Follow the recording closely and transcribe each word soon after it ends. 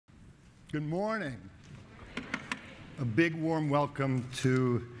Good morning. A big warm welcome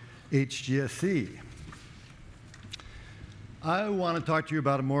to HGSE. I want to talk to you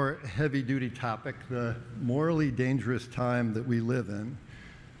about a more heavy-duty topic, the morally dangerous time that we live in,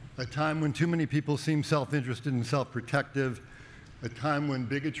 a time when too many people seem self-interested and self-protective, a time when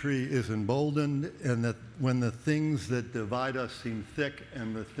bigotry is emboldened, and that when the things that divide us seem thick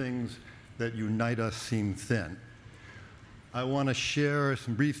and the things that unite us seem thin. I want to share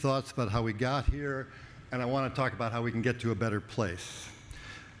some brief thoughts about how we got here, and I want to talk about how we can get to a better place.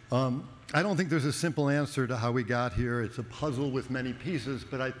 I don't think there's a simple answer to how we got here. It's a puzzle with many pieces,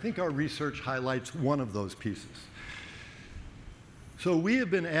 but I think our research highlights one of those pieces. So we have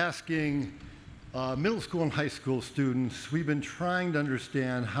been asking middle school and high school students, we've been trying to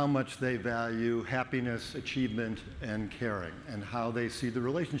understand how much they value happiness, achievement, and caring, and how they see the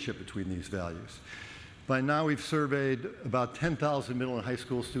relationship between these values. By now, we've surveyed about 10,000 middle and high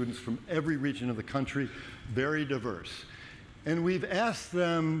school students from every region of the country, very diverse. And we've asked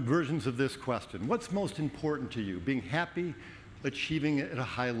them versions of this question: what's most important to you, being happy, achieving at a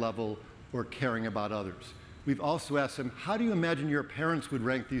high level, or caring about others? We've also asked them, how do you imagine your parents would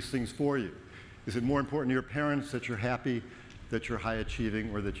rank these things for you? Is it more important to your parents that you're happy, that you're high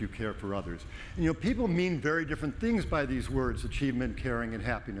achieving, or that you care for others? And you know, people mean very different things by these words, achievement, caring, and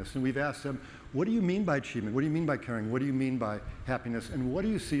happiness. And we've asked them, what do you mean by achievement? What do you mean by caring? What do you mean by happiness? And what do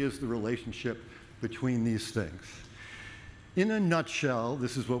you see as the relationship between these things? In a nutshell,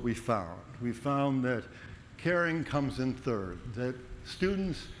 this is what we found. We found that caring comes in third, that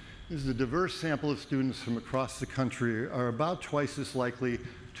students, this is a diverse sample of students from across the country, are about twice as likely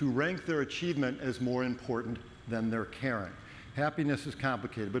to rank their achievement as more important than their caring. Happiness is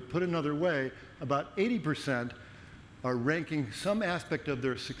complicated, but put another way, about 80% are ranking some aspect of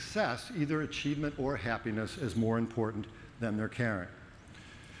their success, either achievement or happiness, as more important than their caring.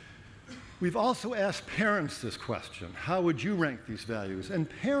 We've also asked parents this question: how would you rank these values? And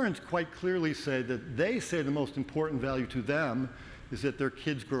parents quite clearly say that they say the most important value to them is that their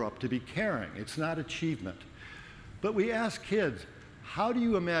kids grow up to be caring. It's not achievement. But we ask kids, how do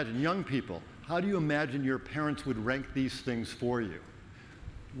you imagine, young people, how do you imagine your parents would rank these things for you?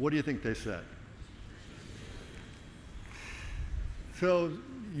 What do you think they said? So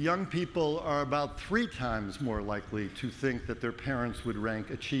young people are about 3 times more likely to think that their parents would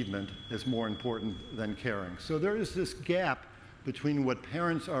rank achievement as more important than caring. So there is this gap between what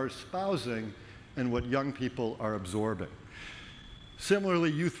parents are espousing and what young people are absorbing.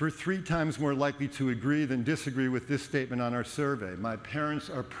 Similarly, youth were 3 times more likely to agree than disagree with this statement on our survey: my parents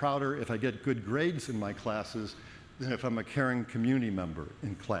are prouder if I get good grades in my classes than if I'm a caring community member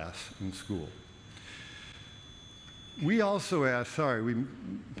in class, in school. We also asked, sorry, we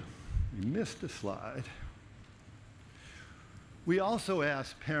missed a slide. We also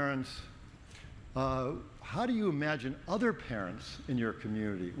asked parents, how do you imagine other parents in your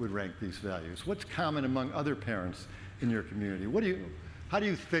community would rank these values? What's common among other parents in your community? How do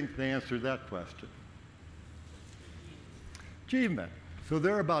you think they answered that question? Achievement. So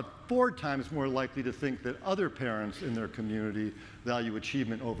they're about 4 times more likely to think that other parents in their community value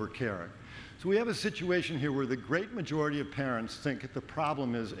achievement over caring. So we have a situation here where the great majority of parents think that the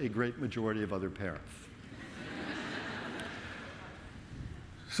problem is a great majority of other parents.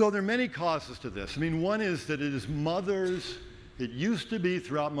 So there are many causes to this. I mean, one is that it is mothers. It used to be,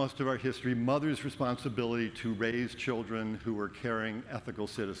 throughout most of our history, mothers' responsibility to raise children who were caring, ethical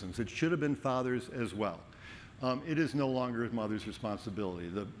citizens. It should have been fathers as well. It is no longer mothers' responsibility.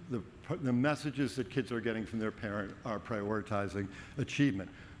 The messages that kids are getting from their parent are prioritizing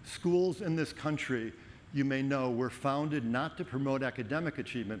achievement. Schools in this country, you may know, were founded not to promote academic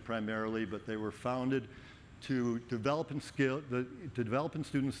achievement primarily, but they were founded to develop in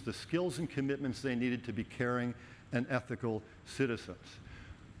students the skills and commitments they needed to be caring and ethical citizens.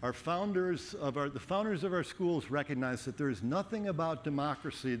 The founders of our schools recognize that there is nothing about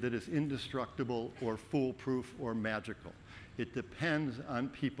democracy that is indestructible or foolproof or magical. It depends on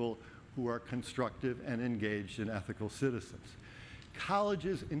people who are constructive and engaged in ethical citizens.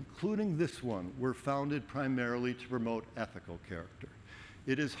 Colleges, including this one, were founded primarily to promote ethical character.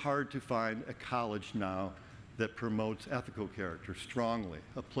 It is hard to find a college now that promotes ethical character strongly,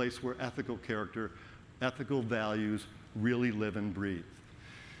 a place where ethical character, ethical values really live and breathe.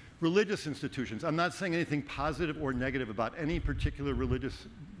 Religious institutions. I'm not saying anything positive or negative about any particular religious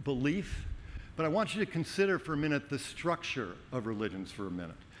belief, but I want you to consider for a minute the structure of religions for a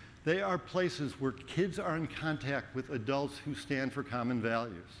minute. They are places where kids are in contact with adults who stand for common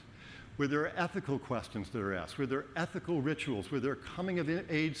values, where there are ethical questions that are asked, where there are ethical rituals, where there are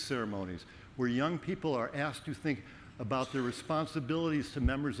coming-of-age ceremonies, where young people are asked to think about their responsibilities to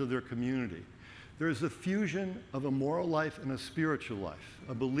members of their community. There is a fusion of a moral life and a spiritual life,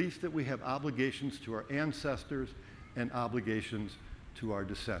 a belief that we have obligations to our ancestors and obligations to our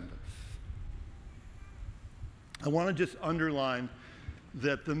descendants. I want to just underline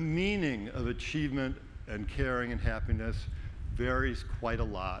that the meaning of achievement and caring and happiness varies quite a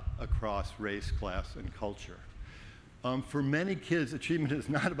lot across race, class, and culture. For many kids, achievement is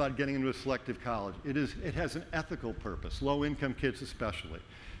not about getting into a selective college. It has an ethical purpose, low-income kids especially.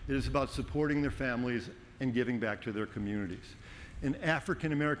 It is about supporting their families and giving back to their communities. In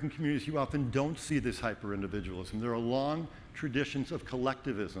African American communities, you often don't see this hyper-individualism. There are long traditions of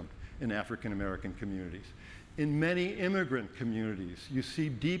collectivism in African American communities. In many immigrant communities, you see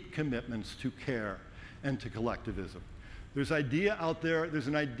deep commitments to care and to collectivism. There's an idea out there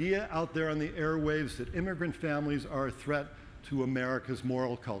on the airwaves that immigrant families are a threat to America's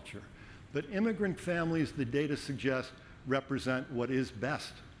moral culture. But immigrant families, the data suggests, represent what is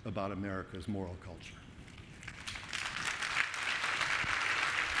best about America's moral culture.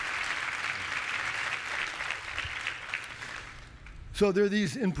 So there are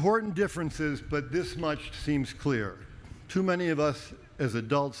these important differences, but this much seems clear. Too many of us as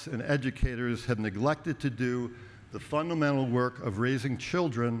adults and educators have neglected to do the fundamental work of raising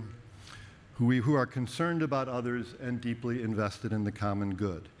children who are concerned about others and deeply invested in the common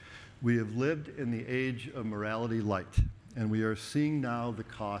good. We have lived in the age of morality light, and we are seeing now the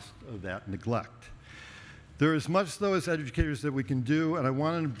cost of that neglect. There is much, though, as educators that we can do, and I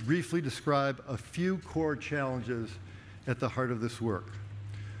want to briefly describe a few core challenges at the heart of this work.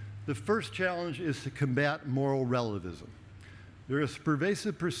 The first challenge is to combat moral relativism. There is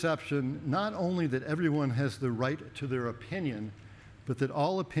pervasive perception not only that everyone has the right to their opinion, but that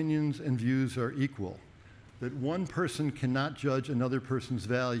all opinions and views are equal, that one person cannot judge another person's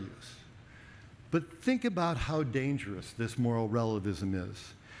values. But think about how dangerous this moral relativism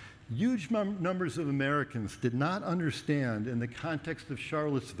is. Huge numbers of Americans did not understand, in the context of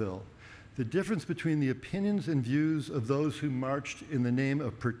Charlottesville, the difference between the opinions and views of those who marched in the name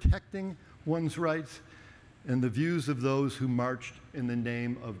of protecting one's rights and the views of those who marched in the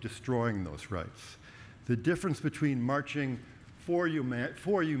name of destroying those rights. The difference between marching for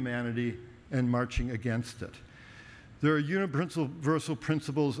humanity and marching against it. There are universal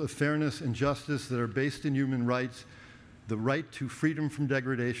principles of fairness and justice that are based in human rights, the right to freedom from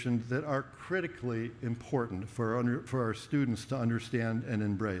degradation, that are critically important for our students to understand and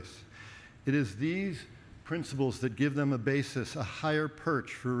embrace. It is these principles that give them a basis, a higher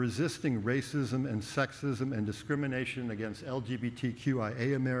perch for resisting racism and sexism and discrimination against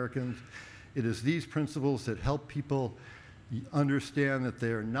LGBTQIA Americans. It is these principles that help people understand that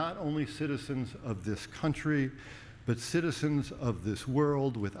they are not only citizens of this country, but citizens of this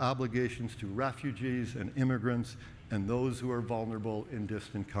world with obligations to refugees and immigrants and those who are vulnerable in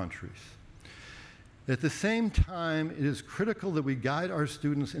distant countries. At the same time, it is critical that we guide our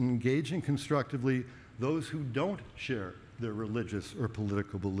students in engaging constructively those who don't share their religious or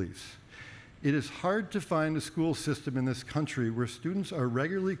political beliefs. It is hard to find a school system in this country where students are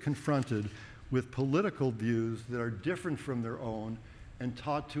regularly confronted with political views that are different from their own and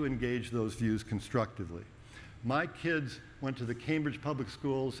taught to engage those views constructively. My kids went to the Cambridge public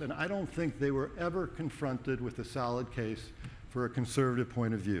schools, and I don't think they were ever confronted with a solid case for a conservative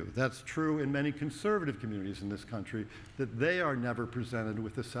point of view. That's true in many conservative communities in this country, that they are never presented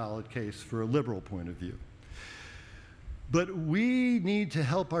with a solid case for a liberal point of view. But we need to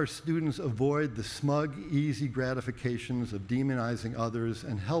help our students avoid the smug, easy gratifications of demonizing others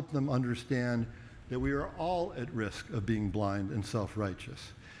and help them understand that we are all at risk of being blind and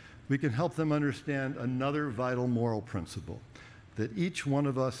self-righteous. We can help them understand another vital moral principle, that each one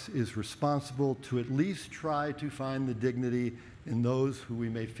of us is responsible to at least try to find the dignity in those who we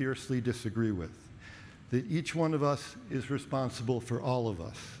may fiercely disagree with, that each one of us is responsible for all of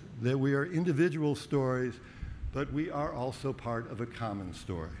us, that we are individual stories, but we are also part of a common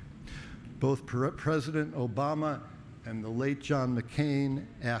story. Both President Obama and the late John McCain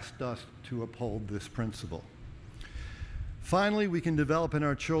asked us to uphold this principle. Finally, we can develop in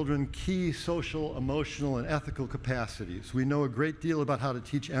our children key social, emotional, and ethical capacities. We know a great deal about how to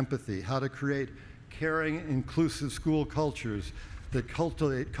teach empathy, how to create caring, inclusive school cultures that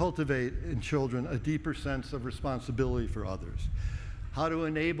cultivate in children a deeper sense of responsibility for others, how to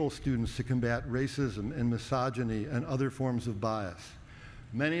enable students to combat racism and misogyny and other forms of bias.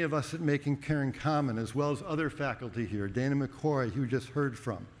 Many of us at Making Caring Common, as well as other faculty here, Dana McCoy, who you just heard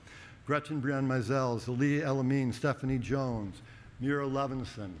from, Gretchen Briand-Mizell, Zalia Elamine, Stephanie Jones, Mira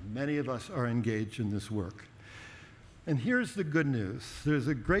Levinson, many of us are engaged in this work. And here's the good news. There's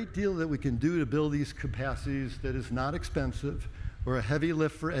a great deal that we can do to build these capacities that is not expensive or a heavy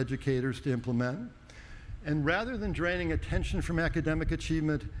lift for educators to implement. And rather than draining attention from academic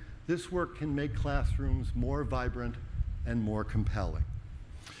achievement, this work can make classrooms more vibrant and more compelling.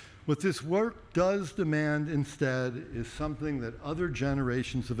 What this work does demand instead is something that other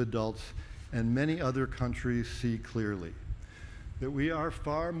generations of adults and many other countries see clearly, that we are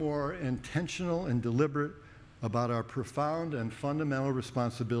far more intentional and deliberate about our profound and fundamental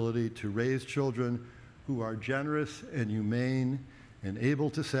responsibility to raise children who are generous and humane and able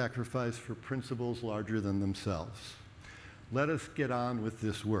to sacrifice for principles larger than themselves. Let us get on with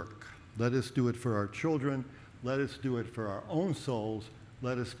this work. Let us do it for our children. Let us do it for our own souls.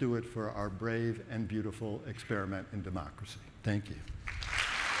 Let us do it for our brave and beautiful experiment in democracy. Thank you.